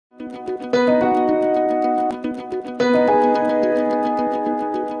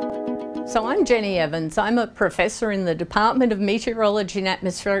So I'm Jenni Evans. I'm a professor in the Department of Meteorology and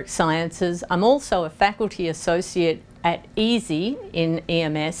Atmospheric Sciences. I'm also a faculty associate at EASY in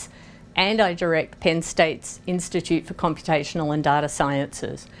EMS, and I direct Penn State's Institute for Computational and Data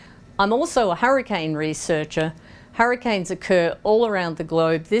Sciences. I'm also a hurricane researcher. Hurricanes occur all around the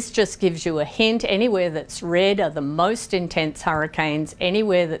globe. This just gives you a hint. Anywhere that's red are the most intense hurricanes.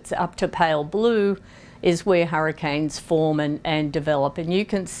 Anywhere that's up to pale blue is where hurricanes form and develop. And you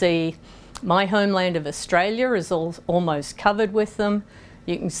can see my homeland of Australia is almost covered with them.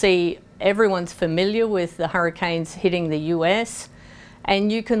 You can see everyone's familiar with the hurricanes hitting the US.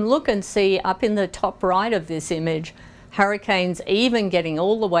 And you can look and see up in the top right of this image, hurricanes even getting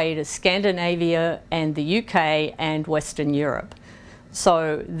all the way to Scandinavia and the UK and Western Europe.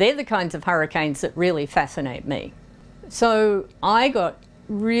 So they're the kinds of hurricanes that really fascinate me. So I got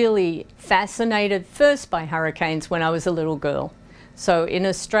really fascinated first by hurricanes when I was a little girl. So in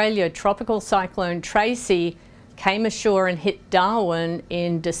Australia, Tropical Cyclone Tracy came ashore and hit Darwin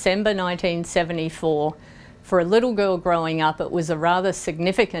in December 1974. For a little girl growing up, it was a rather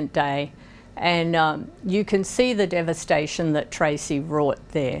significant day, and you can see the devastation that Tracy wrought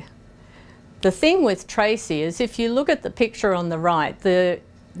there. The thing with Tracy is, if you look at the picture on the right, the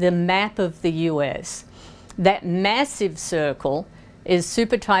map of the US, that massive circle is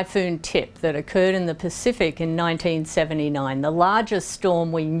Super Typhoon Tip that occurred in the Pacific in 1979, the largest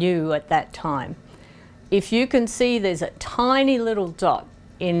storm we knew at that time. If you can see, there's a tiny little dot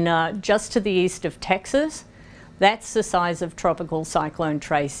in just to the east of Texas. That's the size of Tropical Cyclone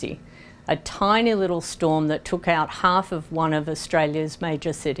Tracy, a tiny little storm that took out half of one of Australia's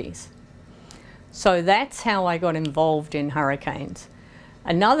major cities. So that's how I got involved in hurricanes.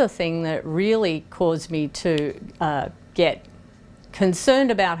 Another thing that really caused me to get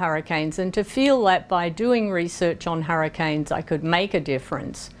concerned about hurricanes and to feel that by doing research on hurricanes I could make a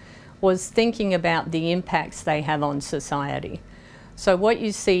difference was thinking about the impacts they have on society. So what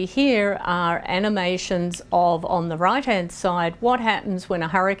you see here are animations of, on the right-hand side, what happens when a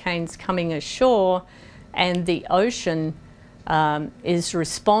hurricane's coming ashore and the ocean is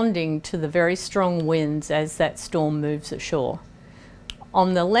responding to the very strong winds as that storm moves ashore.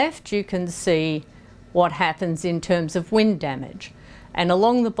 On the left you can see what happens in terms of wind damage. And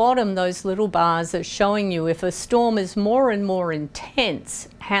along the bottom, those little bars are showing you if a storm is more and more intense,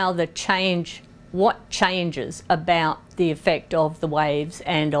 how what changes about the effect of the waves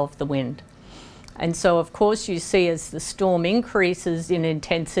and of the wind. And so of course you see as the storm increases in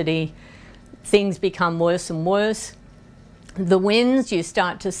intensity, things become worse and worse. The winds, you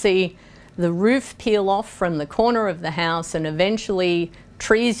start to see the roof peel off from the corner of the house, and eventually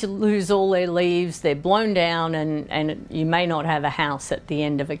trees lose all their leaves, they're blown down, and you may not have a house at the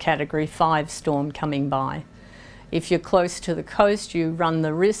end of a Category 5 storm coming by. If you're close to the coast, you run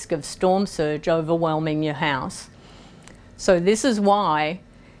the risk of storm surge overwhelming your house. So this is why,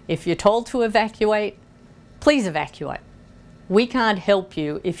 if you're told to evacuate, please evacuate. We can't help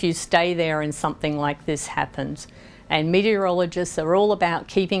you if you stay there and something like this happens. And meteorologists are all about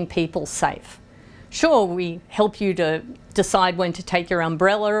keeping people safe. Sure, we help you to decide when to take your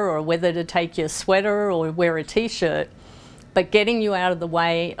umbrella or whether to take your sweater or wear a t-shirt, but getting you out of the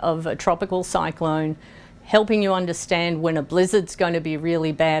way of a tropical cyclone, helping you understand when a blizzard's going to be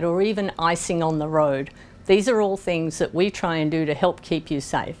really bad, or even icing on the road. These are all things that we try and do to help keep you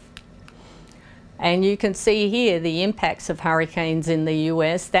safe. And you can see here the impacts of hurricanes in the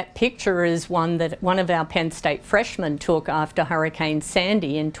US. That picture is one that one of our Penn State freshmen took after Hurricane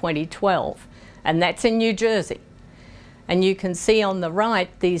Sandy in 2012. And that's in New Jersey. And you can see on the right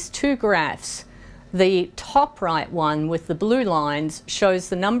these two graphs. The top right one with the blue lines shows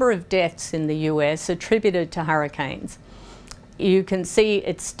the number of deaths in the US attributed to hurricanes. You can see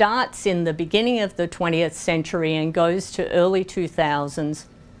it starts in the beginning of the 20th century and goes to early 2000s.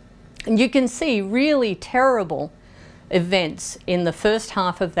 And you can see really terrible events in the first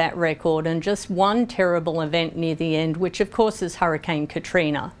half of that record, and just one terrible event near the end, which of course is Hurricane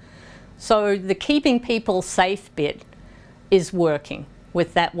Katrina. So the keeping people safe bit is working,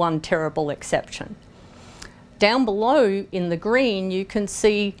 with that one terrible exception. Down below in the green you can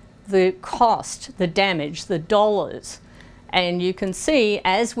see the cost, the damage, the dollars, and you can see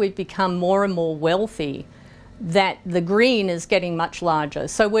as we've become more and more wealthy that the green is getting much larger.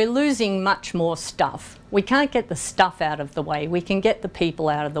 So we're losing much more stuff. We can't get the stuff out of the way, we can get the people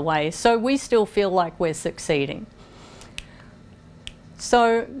out of the way, so we still feel like we're succeeding.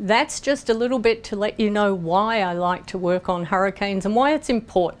 So that's just a little bit to let you know why I like to work on hurricanes and why it's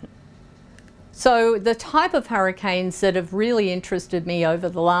important. So the type of hurricanes that have really interested me over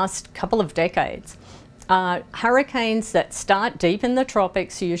the last couple of decades are hurricanes that start deep in the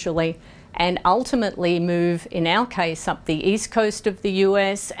tropics usually and ultimately move, in our case, up the east coast of the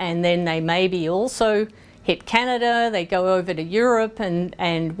US, and then they maybe also hit Canada, they go over to Europe,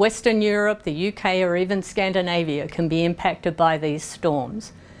 and Western Europe, the UK, or even Scandinavia can be impacted by these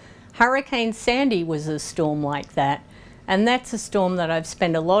storms. Hurricane Sandy was a storm like that, and that's a storm that I've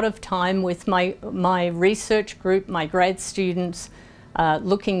spent a lot of time with my research group, my grad students,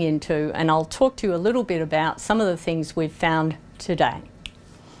 looking into, and I'll talk to you a little bit about some of the things we've found today.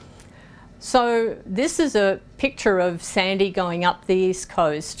 So this is a picture of Sandy going up the east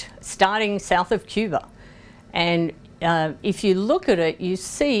coast, starting south of Cuba. And if you look at it, you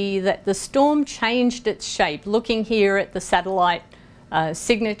see that the storm changed its shape. Looking here at the satellite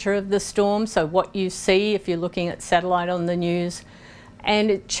signature of the storm, so what you see if you're looking at satellite on the news, and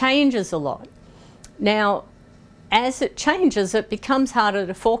it changes a lot. Now, as it changes, it becomes harder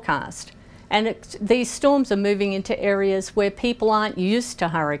to forecast. And these storms are moving into areas where people aren't used to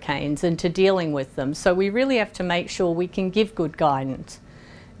hurricanes and to dealing with them. So we really have to make sure we can give good guidance.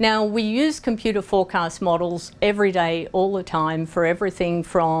 Now, we use computer forecast models every day, all the time, for everything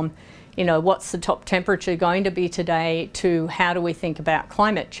from, you know, what's the top temperature going to be today to how do we think about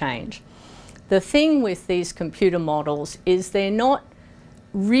climate change. The thing with these computer models is they're not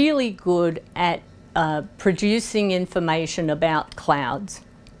really good at producing information about clouds.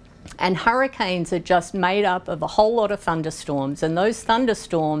 And hurricanes are just made up of a whole lot of thunderstorms, and those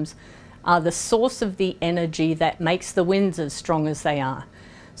thunderstorms are the source of the energy that makes the winds as strong as they are.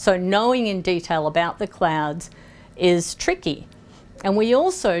 So knowing in detail about the clouds is tricky. And we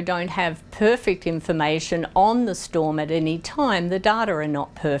also don't have perfect information on the storm at any time. The data are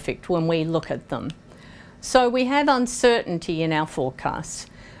not perfect when we look at them. So we have uncertainty in our forecasts.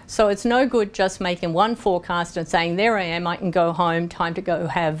 So it's no good just making one forecast and saying, there I am, I can go home, time to go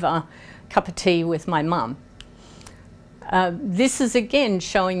have a cup of tea with my mum. This is again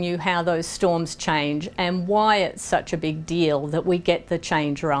showing you how those storms change and why it's such a big deal that we get the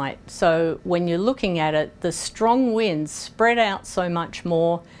change right. So when you're looking at it, the strong winds spread out so much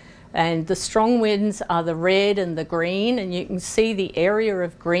more, and the strong winds are the red and the green, and you can see the area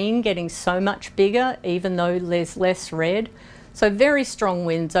of green getting so much bigger even though there's less red. So very strong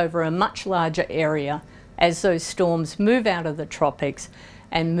winds over a much larger area as those storms move out of the tropics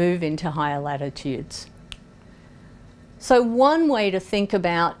and move into higher latitudes. So one way to think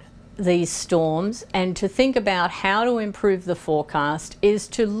about these storms and to think about how to improve the forecast is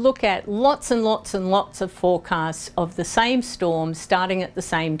to look at lots and lots and lots of forecasts of the same storm starting at the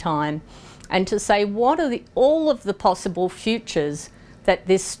same time, and to say what are all of the possible futures that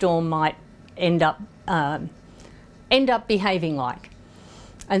this storm might end up behaving like.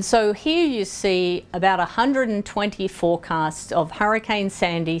 And so here you see about 120 forecasts of Hurricane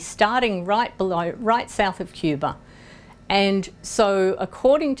Sandy starting right south of Cuba. And so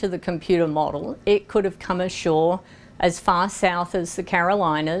according to the computer model, it could have come ashore as far south as the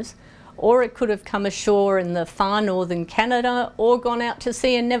Carolinas, or it could have come ashore in the far northern Canada, or gone out to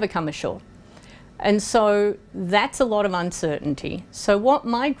sea and never come ashore. And so that's a lot of uncertainty. So what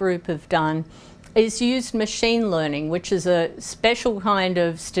my group have done is used machine learning, which is a special kind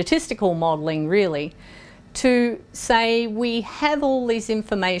of statistical modeling really, to say we have all this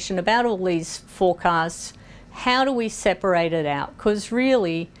information about all these forecasts, how do we separate it out? Because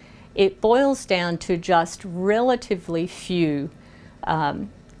really it boils down to just relatively few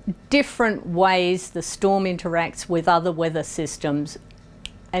different ways the storm interacts with other weather systems.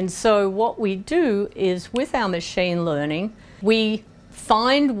 And so what we do is, with our machine learning, we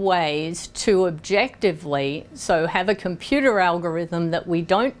find ways to objectively, so have a computer algorithm that we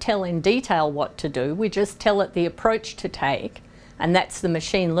don't tell in detail what to do, we just tell it the approach to take, and that's the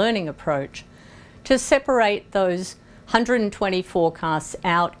machine learning approach, to separate those 120 forecasts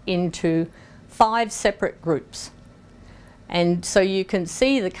out into 5 separate groups. And so you can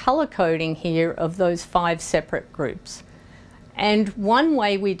see the color coding here of those 5 separate groups. And one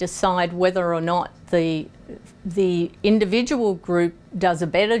way we decide whether or not the individual group does a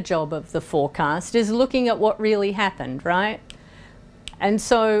better job of the forecast is looking at what really happened, right? And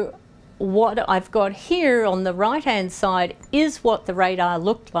so what I've got here on the right-hand side is what the radar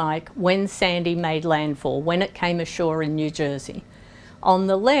looked like when Sandy made landfall, when it came ashore in New Jersey. On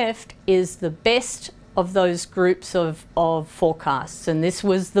the left is the best of those groups of forecasts, and this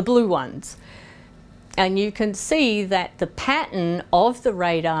was the blue ones. And you can see that the pattern of the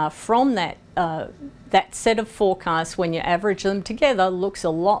radar from that set of forecasts, when you average them together, looks a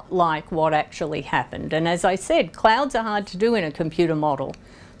lot like what actually happened. And as I said, clouds are hard to do in a computer model.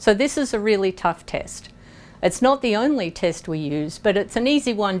 So this is a really tough test. It's not the only test we use, but it's an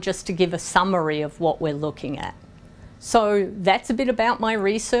easy one just to give a summary of what we're looking at. So that's a bit about my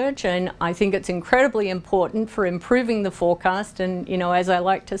research, and I think it's incredibly important for improving the forecast. And, you know, as I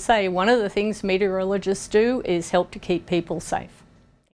like to say, one of the things meteorologists do is help to keep people safe.